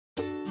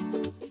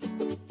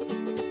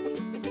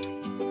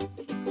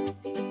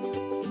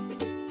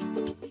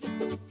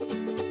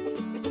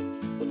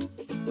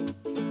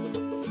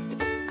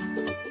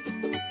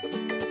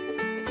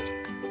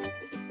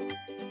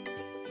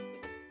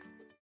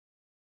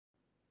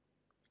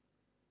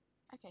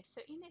Okay,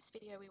 so in this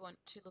video we want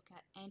to look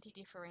at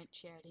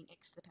anti-differentiating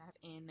x to the power of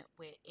n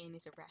where n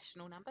is a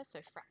rational number, so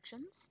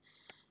fractions,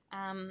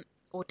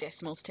 or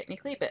decimals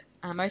technically, but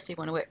mostly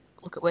want to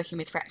look at working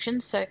with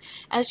fractions. So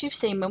as you've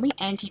seen, when we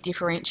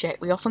anti-differentiate,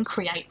 we often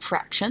create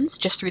fractions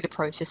just through the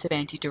process of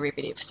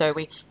antiderivative. So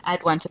we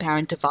add 1 to the power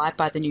and divide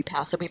by the new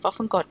power. So we've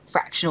often got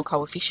fractional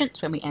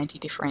coefficients when we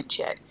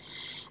anti-differentiate.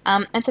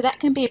 And so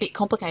that can be a bit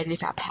complicated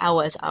if our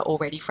powers are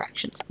already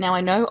fractions. Now I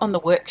know on the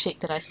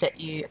worksheet that I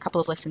set you a couple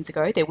of lessons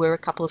ago, there were a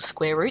couple of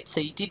square roots, so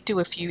you did do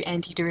a few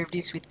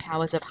antiderivatives with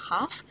powers of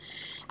half,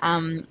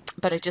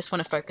 but I just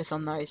want to focus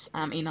on those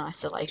in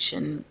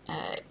isolation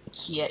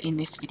here in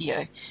this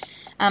video.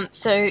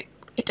 So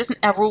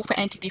our rule for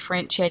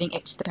anti-differentiating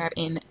x to the power of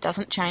n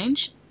doesn't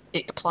change.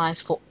 It applies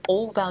for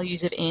all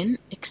values of n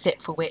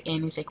except for where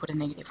n is equal to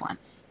 -1.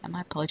 And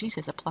my apologies,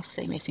 there's a plus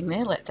c missing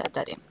there. Let's add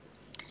that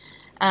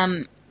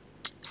in.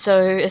 So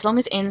as long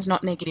as n's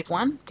not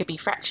 -1, it could be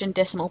fraction,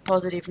 decimal,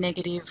 positive,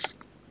 negative,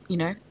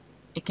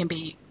 it can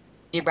be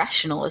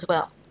irrational as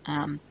well.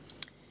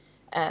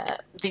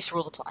 This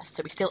rule applies.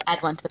 So we still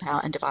add 1 to the power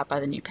and divide by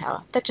the new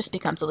power. That just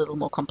becomes a little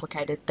more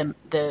complicated than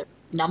the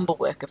number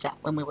work of that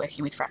when we're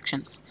working with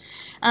fractions.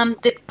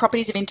 The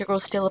properties of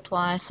integrals still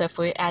apply. So if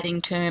we're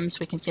adding terms,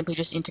 we can simply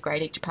just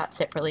integrate each part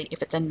separately.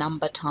 If it's a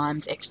number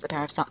times x to the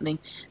power of something,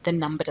 the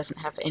number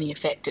doesn't have any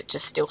effect. It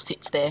just still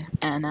sits there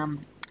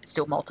and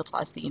still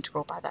multiplies the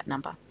integral by that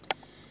number.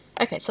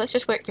 Okay, so let's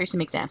just work through some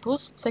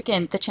examples. So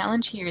again, the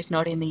challenge here is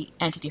not in the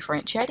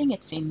anti-differentiating,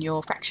 it's in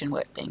your fraction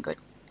work being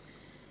good.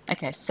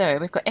 Okay, so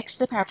we've got x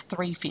to the power of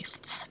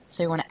 3/5.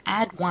 So we want to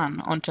add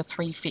 1 onto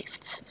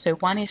 3/5. So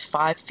 1 is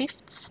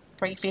 5/5.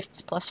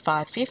 3/5 plus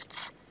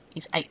 5/5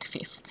 is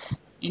 8/5.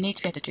 You need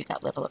to be able to do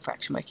that level of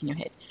fraction work in your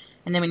head.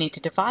 And then we need to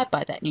divide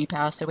by that new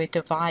power, so we're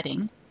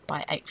dividing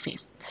by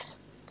 8/5.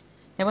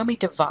 Now when we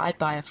divide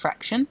by a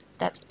fraction,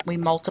 we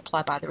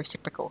multiply by the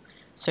reciprocal.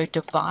 So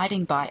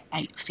dividing by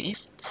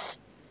 8/5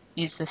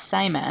 is the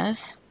same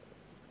as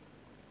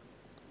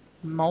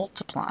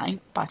multiplying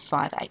by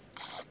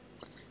 5/8.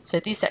 So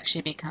this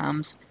actually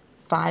becomes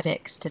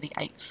 5x to the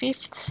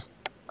 8/5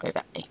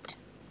 over 8.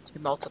 So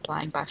we're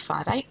multiplying by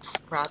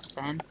 5/8 rather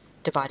than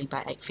dividing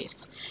by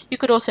 8/5. You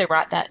could also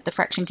write that the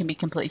fraction can be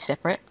completely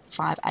separate.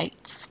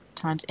 5/8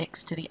 times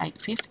x to the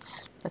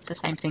 8/5. That's the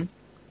same thing.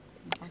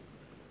 Okay.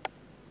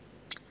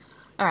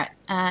 Alright,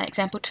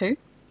 example 2.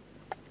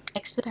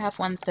 X to the power of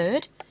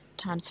 1/3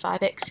 times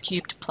 5x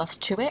cubed plus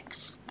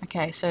 2x.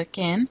 Okay, so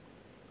again,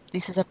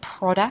 this is a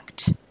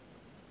product.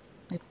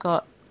 We've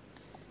got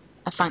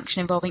a function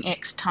involving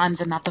x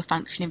times another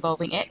function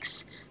involving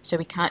x. So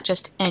we can't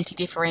just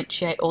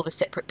anti-differentiate all the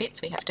separate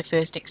bits. We have to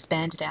first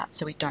expand it out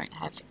so we don't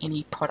have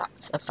any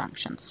products of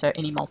functions, so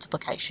any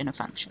multiplication of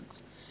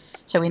functions.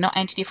 So we're not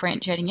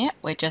anti-differentiating yet,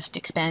 we're just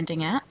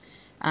expanding out.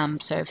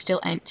 So still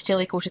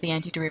equal to the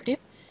antiderivative.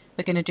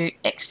 We're going to do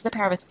x to the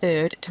power of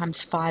 1/3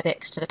 times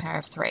 5x to the power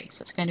of 3.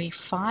 So it's going to be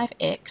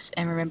 5x,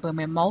 and remember when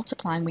we're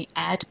multiplying we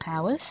add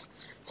powers,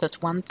 so it's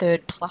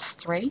 1/3 plus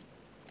 3.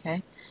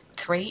 Okay,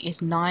 3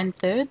 is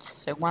 9/3,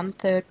 so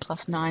 1/3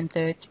 plus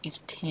 9/3 is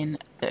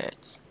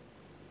 10/3.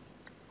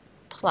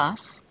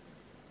 Plus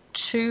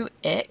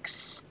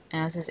 2x,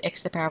 now this is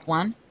x to the power of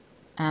 1,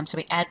 so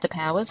we add the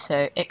powers,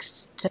 so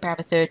x to the power of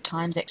 1/3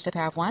 times x to the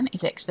power of 1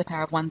 is x to the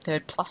power of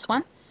 1/3 plus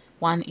 1.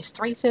 1 is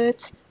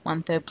 3/3,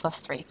 1/3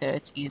 plus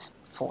 3/3 is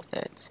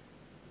 4/3.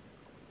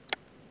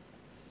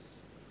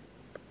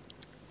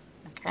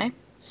 Okay,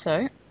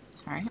 so,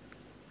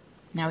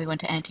 now we want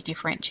to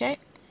anti-differentiate.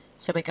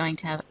 So we're going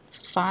to have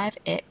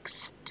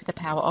 5x to the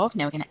power of,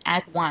 now we're going to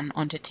add 1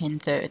 onto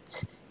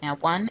 10/3. Now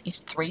 1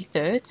 is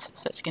 3/3,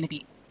 so it's going to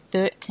be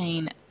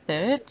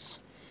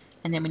 13/3.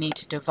 And then we need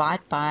to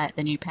divide by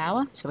the new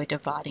power, so we're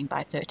dividing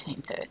by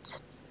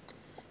 13/3.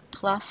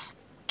 Plus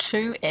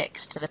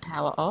 2x to the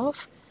power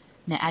of,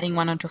 now adding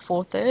 1 onto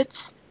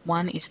 4/3,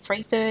 1 is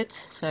 3/3,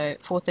 so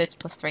 4/3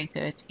 plus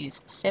 3/3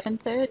 is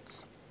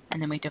 7/3,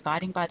 and then we're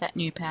dividing by that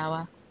new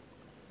power.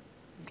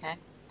 Okay.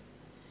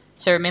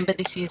 So remember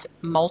this is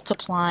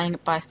multiplying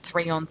by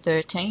 3 on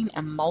 13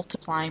 and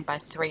multiplying by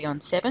 3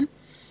 on 7.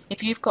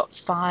 If you've got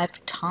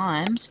 5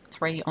 times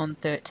 3 on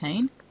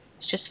 13,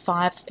 it's just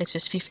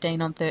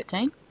 15 on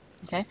 13.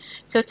 Okay.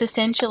 So it's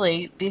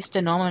essentially this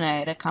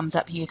denominator comes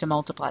up here to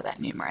multiply that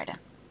numerator,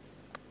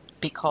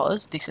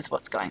 because this is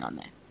what's going on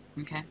there.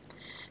 Okay,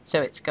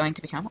 so it's going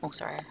to become, oh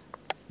sorry, I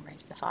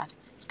erased the 5.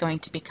 It's going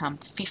to become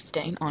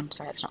 15 on,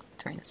 sorry that's not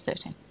 3, that's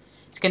 13.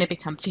 It's going to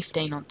become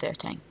 15 on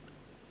 13.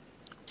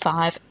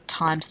 5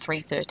 times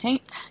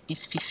 3/13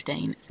 is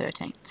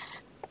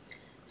 15/13.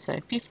 So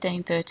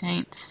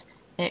 15/13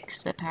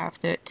 x to the power of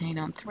 13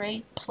 on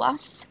 3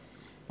 plus,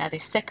 now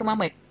this second one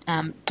we're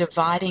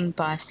dividing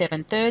by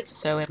 7/3,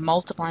 so we're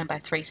multiplying by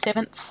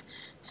 3/7.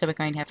 So we're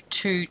going to have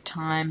 2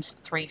 times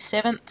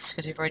 3/7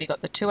 because we've already got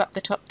the 2 up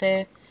the top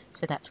there.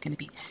 So that's going to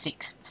be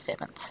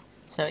 6/7.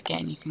 So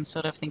again, you can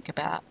sort of think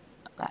about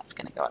that's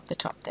going to go up the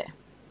top there.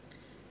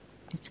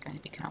 It's going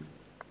to become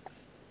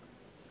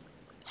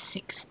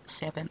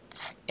 6/7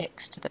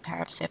 x to the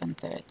power of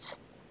 7/3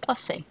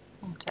 plus c.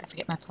 Oh, did I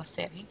forget my plus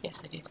C over here?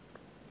 Yes, I did.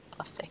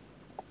 Plus C.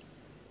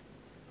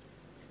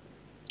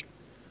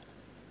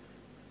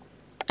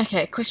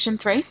 Okay, question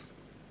 3.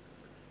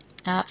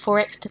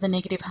 4x to the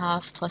negative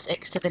half plus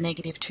x to the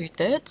negative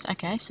 2/3.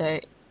 Okay, so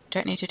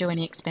don't need to do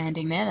any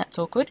expanding there, that's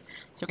all good.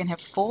 So we're going to have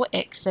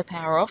 4x to the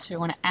power of, so we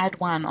want to add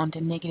 1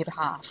 onto negative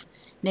half.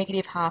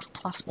 Negative half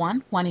plus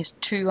 1, 1 is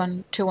 2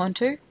 on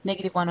 2.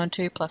 Negative 1 on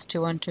 2 plus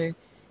 2 on 2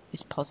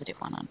 is positive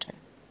 1 on 2.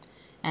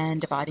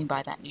 And dividing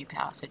by that new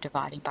power, so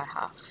dividing by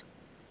half.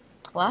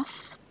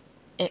 Plus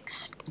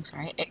x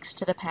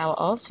to the power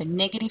of, so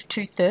negative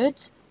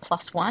 2/3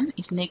 plus 1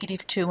 is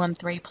negative 2 on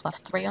 3 plus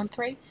 3 on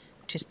 3,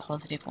 which is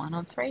positive 1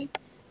 on 3,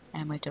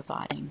 and we're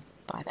dividing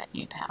by that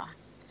new power.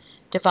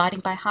 Dividing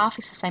by half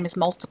is the same as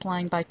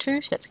multiplying by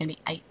 2, so that's going to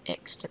be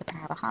 8x to the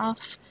power of a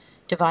half.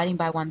 Dividing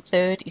by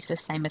 1/3 is the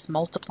same as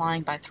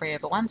multiplying by 3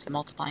 over 1, so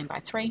multiplying by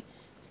 3,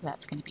 so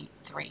that's going to be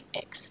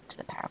 3x to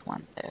the power of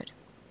 1/3.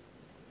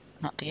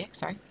 Not dx,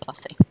 sorry,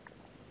 plus c.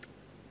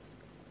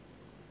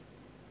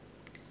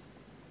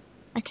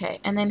 Okay,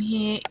 and then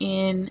here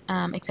in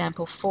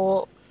example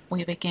 4,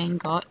 we've again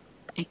got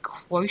a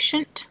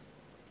quotient,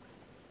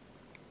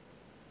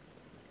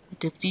 a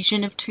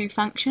division of two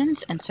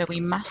functions, and so we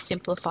must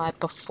simplify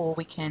before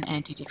we can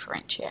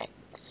antidifferentiate.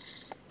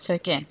 So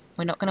again,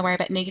 we're not going to worry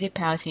about negative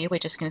powers here, we're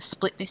just going to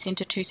split this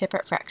into two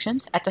separate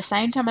fractions. At the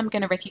same time, I'm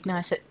going to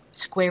recognise that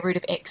square root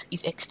of x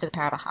is x to the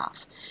power of a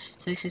half.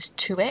 So this is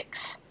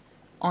 2x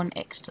on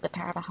x to the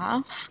power of a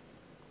half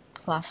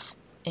plus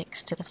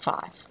x to the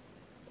 5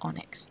 on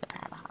x to the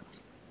power of a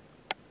half.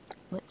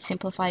 Let's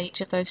simplify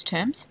each of those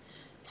terms.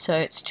 So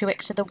it's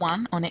 2x to the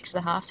 1 on x to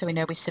the half, so we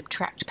know we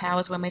subtract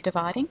powers when we're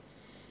dividing.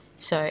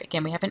 So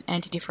again, we haven't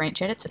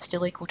antidifferentiated, so it's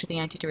still equal to the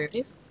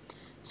antiderivative.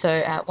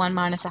 So 1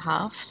 minus a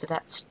half, so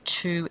that's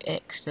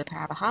 2x to the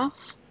power of a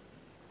half,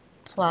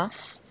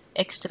 plus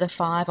x to the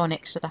 5 on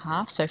x to the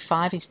half, so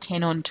 5 is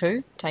 10 on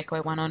 2, take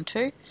away 1 on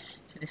 2,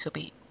 so this will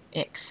be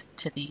x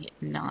to the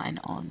 9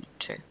 on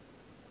 2.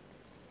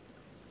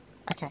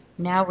 Okay,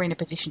 now we're in a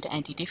position to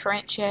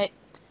antidifferentiate.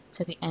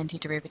 So the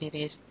antiderivative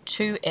is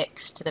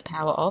 2x to the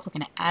power of, we're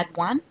going to add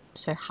 1,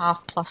 so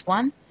half plus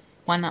 1,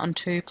 1 on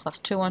 2 plus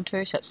 2 on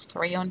 2, so it's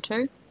 3 on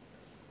 2,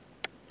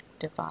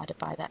 divided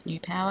by that new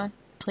power.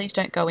 Please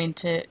don't go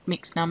into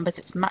mixed numbers,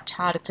 it's much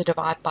harder to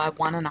divide by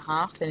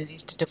 1.5 than it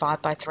is to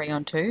divide by 3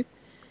 on 2.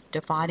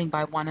 Dividing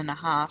by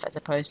 1.5 as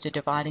opposed to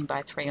dividing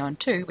by 3 on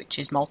 2, which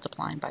is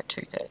multiplying by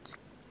 2/3.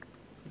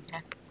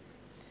 Okay.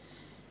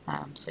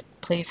 So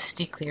please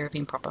steer clear of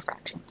improper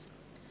fractions.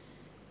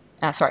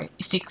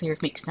 Steer clear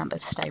of mixed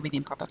numbers, stay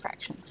within proper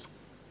fractions.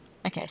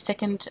 Okay,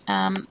 second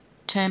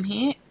term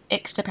here,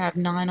 x to the power of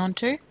 9 on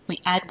 2. We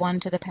add 1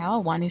 to the power,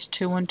 1 is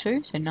 2 on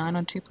 2, so 9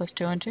 on 2 plus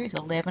 2 on 2 is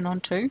 11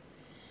 on 2.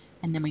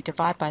 And then we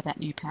divide by that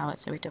new power,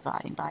 so we're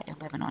dividing by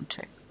 11 on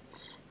 2.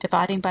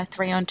 Dividing by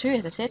 3 on 2,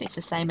 as I said, is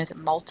the same as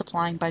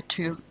multiplying by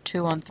 2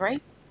 on 3.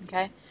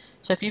 Okay,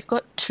 so if you've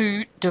got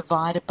 2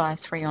 divided by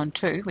 3 on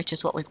 2, which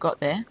is what we've got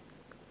there,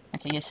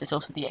 okay, yes, there's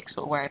also the x,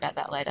 but we'll worry about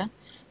that later.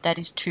 That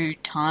is 2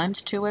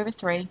 times 2 over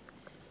 3,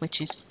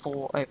 which is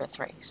 4 over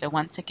 3. So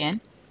once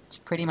again, it's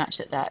pretty much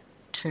that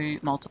 2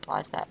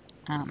 multiplies that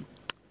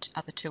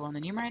other 2 on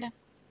the numerator.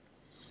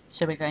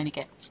 So we're going to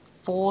get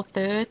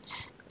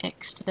 4/3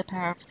 x to the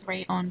power of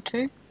 3 on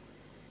 2.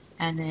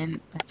 And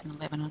then that's an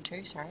 11 on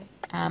 2, sorry.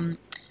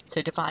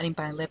 So dividing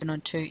by 11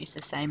 on 2 is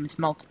the same as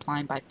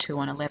multiplying by 2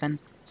 on 11.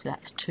 So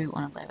that's 2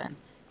 on 11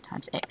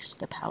 times x to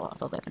the power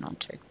of 11 on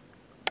 2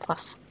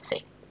 plus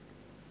c.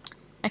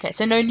 Okay,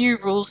 so no new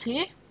rules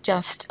here,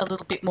 just a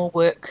little bit more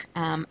work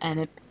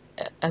and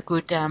a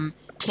good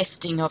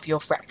testing of your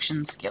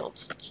fraction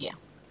skills here.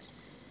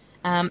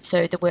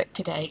 So the work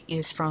today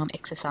is from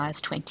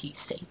exercise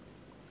 20C.